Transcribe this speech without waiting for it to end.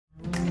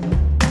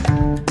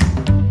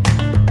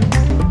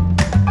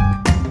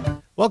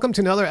Welcome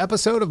to another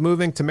episode of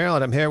Moving to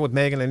Maryland. I'm here with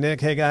Megan and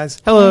Nick. Hey,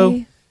 guys. Hello.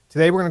 Hey.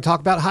 Today we're going to talk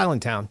about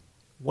Highlandtown.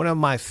 One of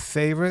my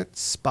favorite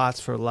spots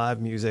for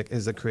live music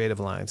is the Creative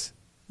Alliance.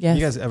 Yes.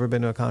 You guys ever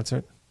been to a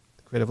concert,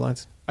 the Creative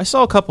Alliance? I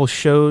saw a couple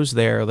shows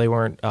there. They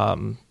weren't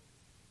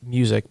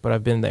music, but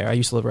I've been there. I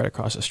used to live right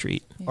across the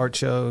street. Art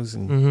shows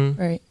and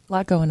Right. A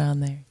lot going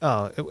on there.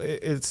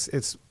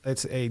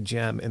 it's a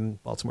gem in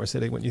Baltimore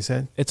City, wouldn't you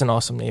say? It's an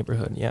awesome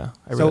neighborhood. Yeah,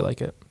 I So- really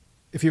like it.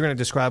 If you're going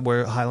to describe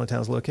where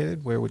Highlandtown is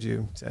located, where would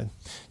you say?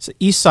 It's the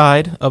east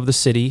side of the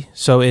city,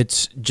 so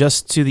it's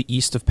just to the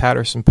east of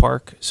Patterson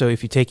Park. So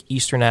if you take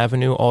Eastern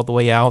Avenue all the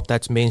way out,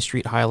 that's Main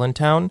Street,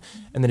 Highlandtown.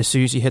 And then as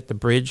soon as you hit the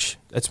bridge,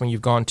 that's when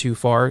you've gone too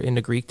far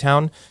into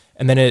Greektown.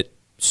 And then it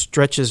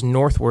stretches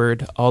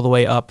northward all the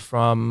way up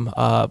from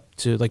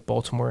to like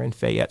Baltimore and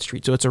Fayette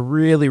Street. So it's a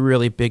really,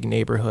 really big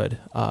neighborhood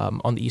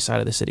on the east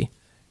side of the city.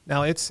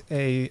 Now, it's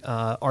a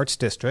arts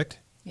district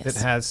Yes.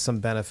 that has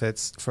some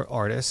benefits for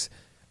artists,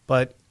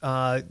 but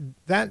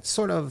that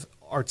sort of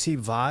artsy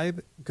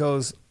vibe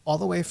goes all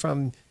the way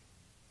from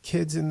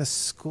kids in the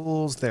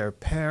schools, their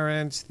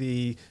parents,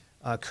 the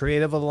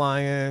Creative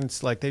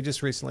Alliance. Like they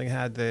just recently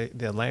had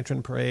the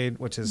Lantern Parade,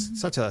 which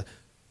is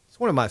it's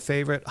one of my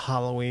favorite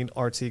Halloween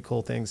artsy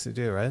cool things to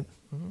do, right?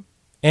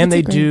 And That's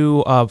they great.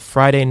 do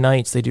Friday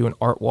nights. They do an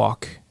art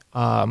walk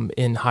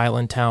in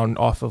Highlandtown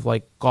off of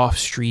like Gough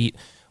Street,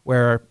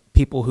 where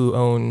people who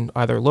own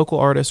either local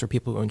artists or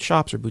people who own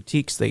shops or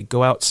boutiques, they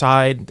go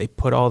outside. They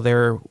put all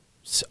their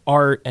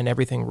art and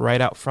everything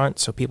right out front,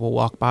 so people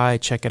walk by,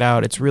 check it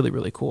out. It's really,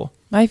 really cool.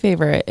 My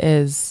favorite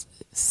is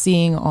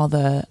seeing all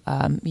the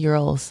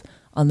murals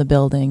on the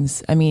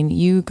buildings. I mean,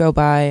 you go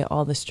by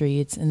all the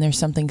streets and there's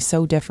something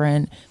so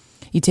different.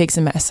 You take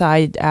some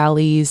side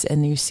alleys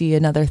and you see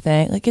another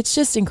thing. Like, it's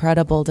just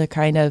incredible to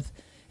kind of,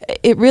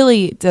 it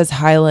really does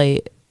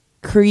highlight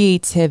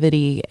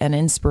creativity and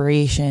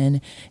inspiration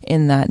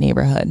in that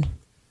neighborhood.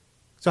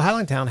 So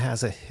Highlandtown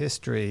has a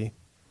history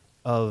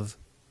of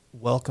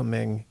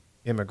welcoming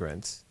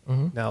immigrants.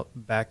 Now,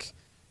 back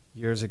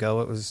years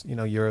ago, it was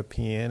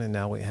European, and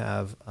now we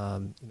have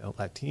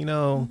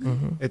Latino.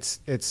 It's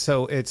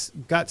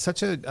got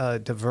such a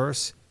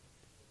diverse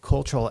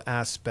cultural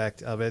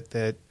aspect of it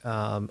that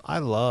I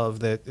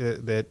love.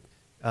 That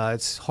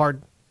it's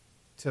hard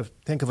to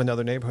think of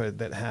another neighborhood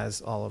that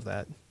has all of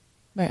that.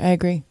 Right, I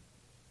agree.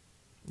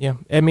 Yeah,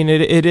 I mean,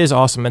 it is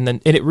awesome. And then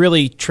it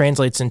really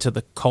translates into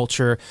the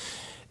culture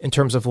in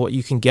terms of what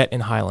you can get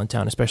in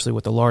Highlandtown, especially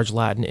with the large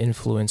Latin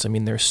influence. I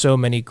mean, there's so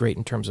many great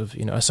in terms of,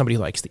 as somebody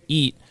who likes to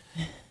eat,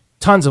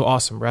 tons of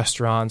awesome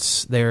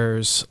restaurants.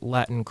 There's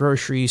Latin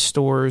grocery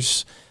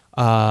stores,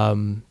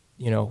 anything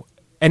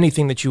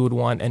that you would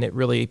want. And it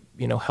really,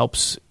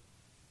 helps,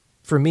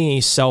 for me,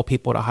 sell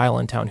people to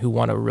Highlandtown who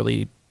want a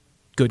really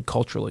good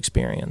cultural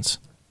experience.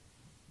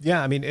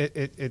 Yeah, I mean,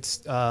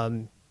 it's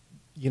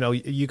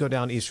you go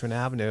down Eastern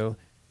Avenue,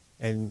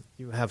 and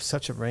you have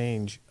such a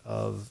range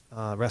of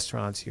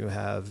restaurants. You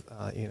have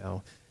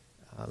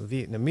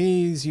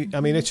Vietnamese. I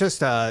mean, it's just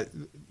the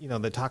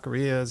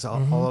taquerias,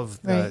 all of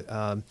the.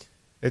 Right.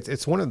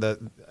 It's one of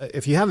the.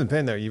 If you haven't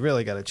been there, you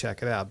really got to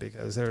check it out,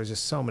 because there are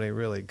just so many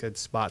really good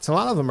spots. A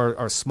lot of them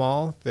are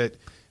small that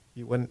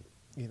you wouldn't.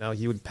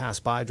 You would pass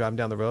by driving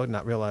down the road and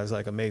not realize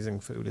like amazing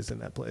food is in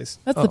that place.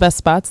 That's the best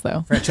spots,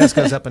 though.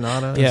 Francesca's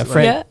Empanada.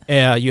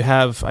 Yeah, you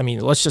have. I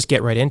mean, let's just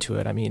get right into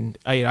it. I mean,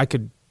 I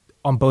could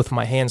on both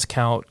my hands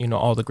count.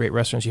 All the great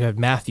restaurants. You have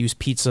Matthew's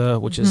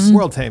Pizza, which is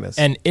World famous.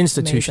 an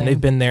institution. Amazing.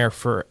 They've been there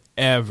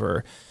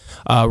forever.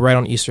 Right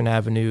on Eastern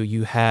Avenue,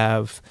 you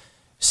have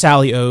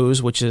Sally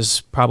O's, which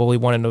is probably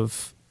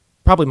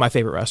my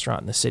favorite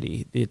restaurant in the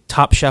city. The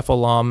Top Chef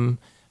alum.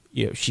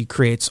 She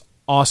creates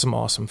awesome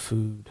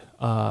food.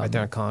 Right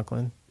there in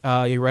Conklin.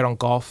 You're right on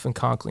Gough and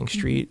Conkling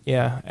Street.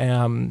 Yeah.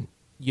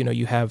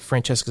 You have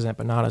Francesca's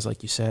Empanadas,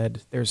 like you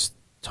said. There's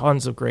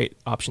tons of great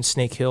options.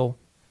 Snake Hill,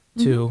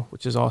 too,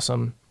 which is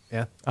awesome.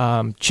 Yeah.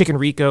 Chicken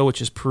Rico, which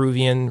is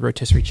Peruvian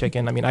rotisserie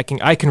chicken. I mean, I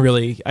can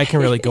really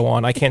go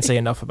on. I can't say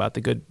enough about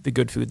the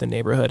good food in the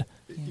neighborhood.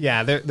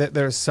 Yeah,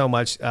 there's so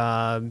much.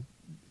 The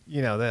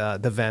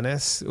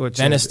Venice, which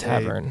Venice is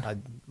Tavern. a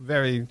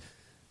very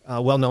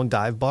well-known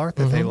dive bar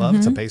that they love.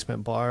 It's a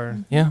basement bar.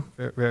 Yeah.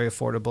 Very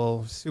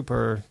affordable,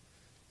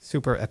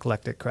 super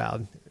eclectic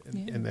crowd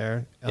in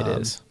there. It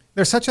is.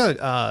 There's such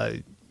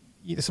a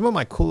some of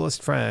my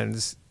coolest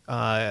friends.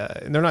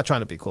 And they're not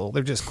trying to be cool.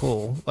 They're just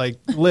cool. Like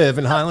live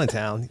in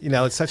Highlandtown.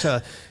 It's such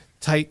a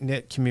tight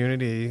knit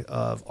community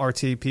of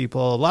artsy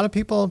people. A lot of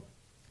people,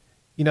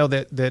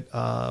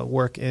 that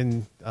work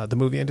in the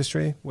movie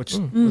industry, which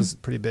was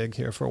pretty big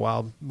here for a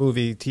while.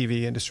 Movie,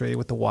 TV industry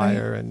with The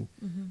Wire and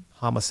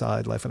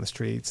Homicide, Life on the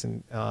Streets,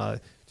 and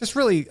just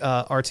really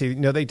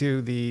artsy. They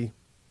do the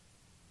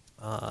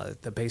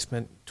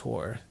basement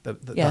tour, the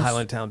Yes.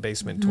 Highlandtown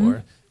basement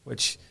tour,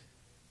 which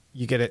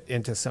you get it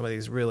into some of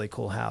these really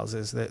cool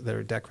houses that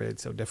are decorated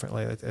so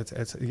differently.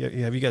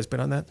 Have you guys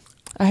been on that?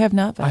 I have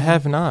not. I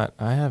have not.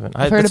 I haven't.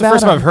 I've heard It's the about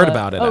first time I've them, heard but-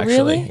 about it, Oh, actually.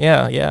 really?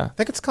 Yeah. I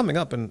think it's coming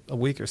up in a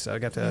week or so. I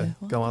got to Yeah,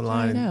 well, go try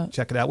online it and out.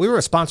 check it out. We were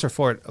a sponsor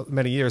for it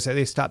many years.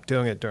 They stopped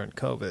doing it during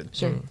COVID.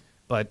 Sure.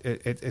 But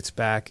it's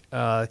back.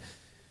 The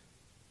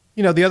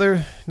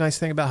other nice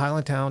thing about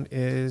Highlandtown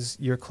is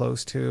you're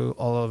close to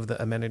all of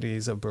the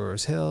amenities of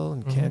Brewers Hill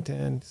and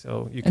Canton.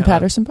 So you And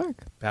Patterson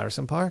Park.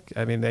 Patterson Park.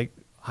 I mean,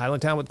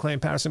 Highlandtown would claim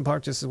Patterson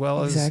Park just as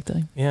well as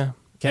Exactly. Yeah.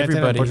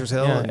 Canton and Butchers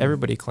Hill. Yeah, and-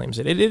 everybody claims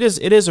it. It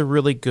is a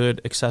really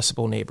good,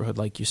 accessible neighborhood,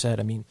 like you said.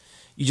 I mean,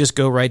 you just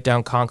go right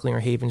down Conkling or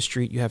Haven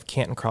Street. You have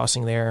Canton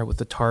Crossing there with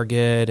the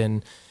Target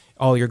and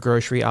all your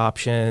grocery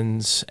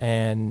options.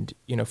 And,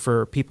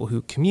 for people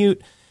who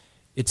commute,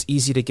 it's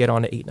easy to get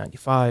on to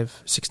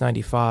 895,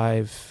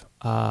 695.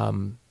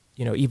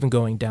 Even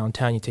going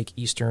downtown, you take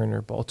Eastern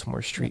or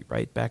Baltimore Street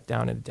right back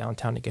down into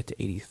downtown to get to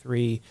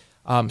 83.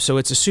 So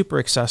it's a super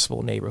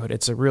accessible neighborhood.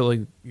 It's a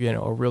really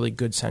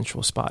good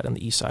central spot on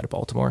the east side of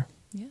Baltimore.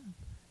 Yeah.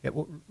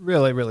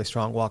 Really, really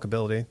strong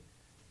walkability,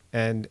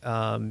 and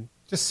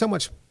just so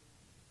much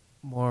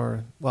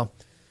more. Well,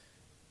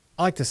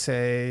 I like to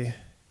say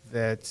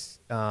that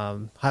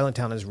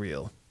Highlandtown is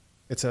real.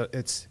 It's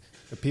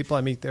the people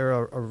I meet there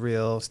are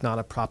real. It's not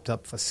a propped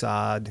up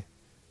facade.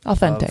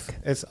 Authentic.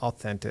 It's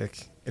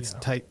authentic. It's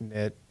tight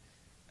knit.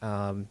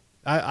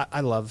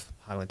 I love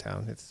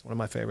Highlandtown. It's one of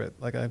my favorite.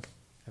 Like I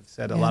have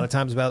said a lot of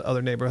times about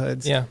other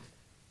neighborhoods. Yeah.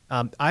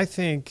 I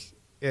think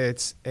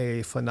it's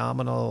a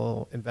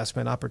phenomenal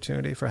investment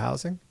opportunity for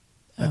housing.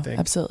 I think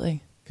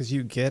Absolutely. because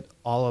you get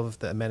all of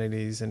the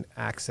amenities and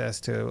access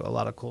to a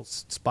lot of cool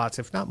spots,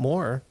 if not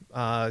more,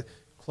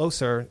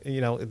 closer.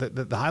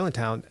 The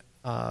Highlandtown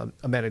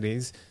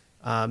amenities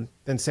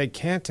than say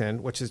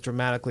Canton, which is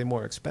dramatically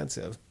more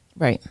expensive.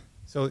 Right.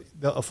 So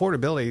the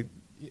affordability,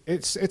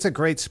 it's a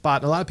great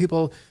spot. And a lot of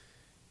people,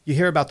 you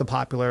hear about the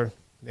popular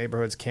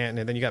neighborhoods, Canton,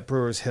 and then you got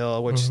Brewers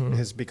Hill, which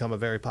has become a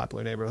very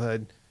popular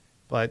neighborhood.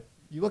 But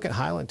you look at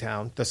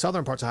Highlandtown, the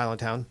southern parts of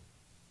Highlandtown,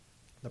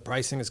 the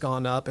pricing has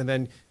gone up, and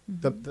then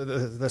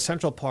the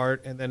central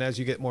part, and then as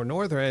you get more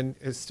northern,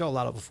 it's still a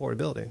lot of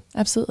affordability.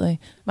 Absolutely.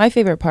 My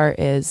favorite part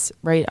is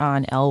right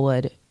on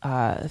Elwood,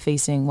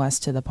 facing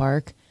west to the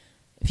park.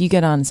 If you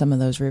get on some of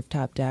those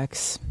rooftop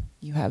decks,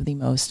 you have the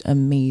most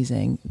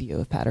amazing view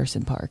of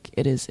Patterson Park.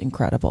 It is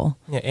incredible.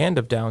 Yeah, and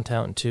of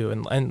downtown too.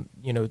 And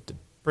to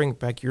bring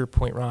back your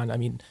point, Ron, I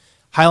mean,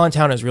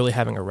 Highlandtown is really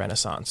having a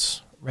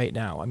renaissance right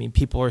now. I mean,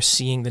 people are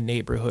seeing the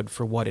neighborhood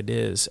for what it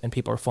is, and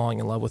people are falling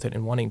in love with it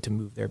and wanting to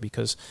move there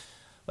because,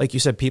 like you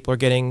said, people are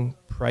getting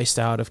priced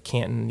out of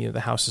Canton. The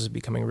houses are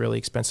becoming really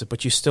expensive,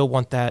 but you still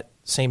want that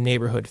same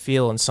neighborhood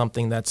feel and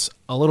something that's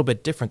a little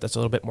bit different, that's a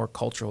little bit more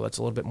cultural, that's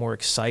a little bit more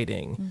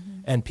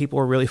exciting. And people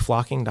are really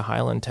flocking to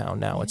Highlandtown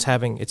now. It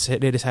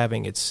is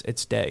having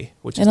its day,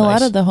 which is And a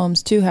nice. lot of the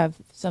homes too have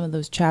some of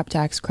those CHAP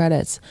tax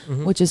credits,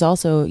 which is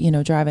also,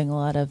 driving a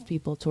lot of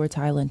people towards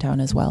Highlandtown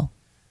as well.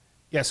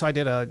 Yeah, so I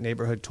did a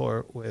neighborhood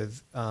tour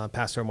with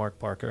Pastor Mark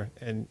Barker,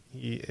 and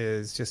he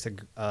is just an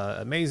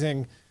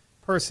amazing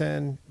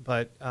person,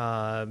 but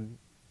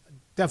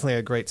definitely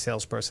a great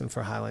salesperson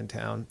for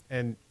Highlandtown.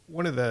 And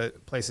one of the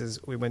places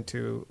we went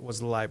to was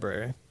the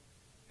library,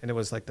 and it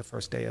was like the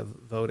first day of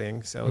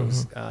voting, so it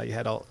was, you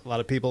had a lot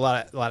of people, a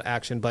lot of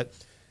action. But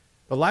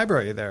the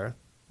library there,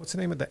 what's the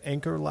name of the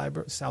Anchor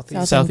Library?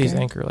 Southeast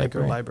Anchor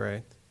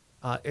Library.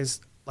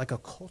 Is like a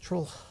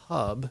cultural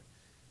hub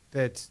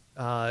that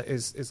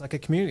is like a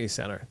community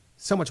center.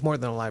 So much more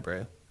than a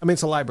library. I mean,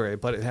 it's a library,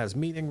 but it has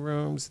meeting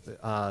rooms.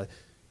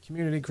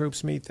 Community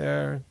groups meet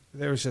there.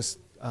 There's just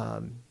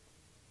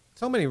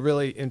so many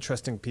really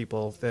interesting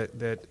people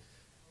that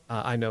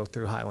I know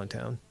through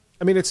Highlandtown.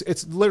 I mean,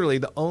 it's literally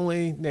the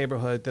only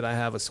neighborhood that I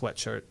have a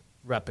sweatshirt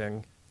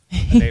repping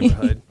a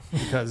neighborhood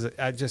because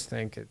I just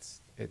think it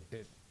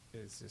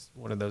is just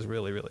one of those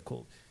really, really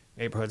cool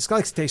neighborhoods. It's kind of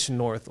like Station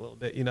North a little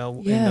bit, in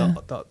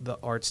the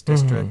arts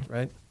district,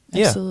 right?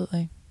 Yeah.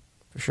 Absolutely.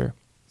 For sure.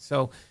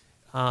 So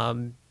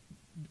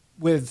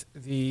with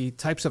the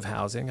types of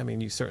housing, I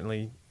mean,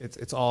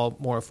 it's all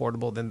more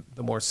affordable than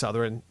the more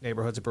southern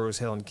neighborhoods of Brewers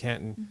Hill and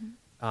Canton.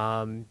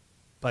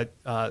 But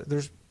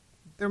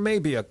there may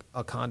be a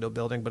condo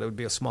building, but it would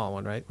be a small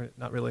one, right?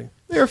 Not really.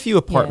 There are a few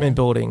apartment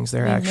buildings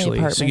there, Mainly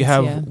actually. So you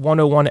have apartments,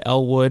 101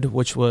 Elwood,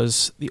 which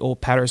was the old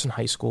Patterson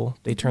High School.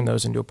 They turned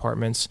those into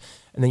apartments.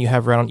 And then you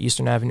have around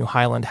Eastern Avenue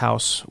Highland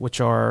House,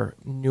 which are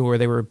newer.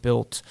 They were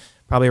built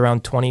probably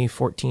around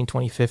 2014,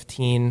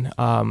 2015.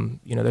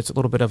 That's a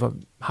little bit of a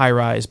high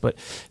rise, but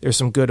there's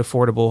some good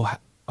affordable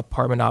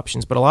apartment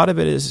options. But a lot of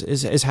it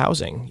is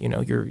housing,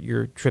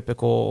 your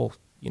typical,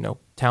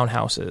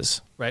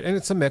 townhouses. Right, and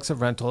it's a mix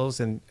of rentals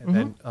and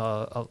then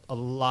a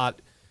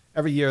lot.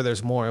 Every year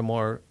there's more and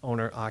more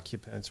owner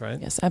occupants, right?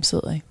 Yes,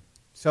 absolutely.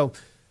 So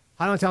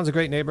Highlandtown's a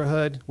great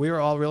neighborhood. We are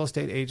all real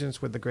estate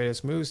agents with the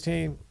Greatest Moves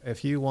team.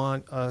 If you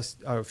want us,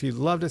 or if you'd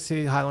love to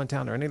see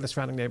Highlandtown or any of the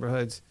surrounding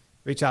neighborhoods,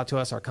 reach out to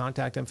us. Our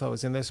contact info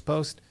is in this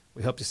post.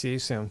 We hope to see you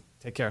soon.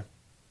 Take care.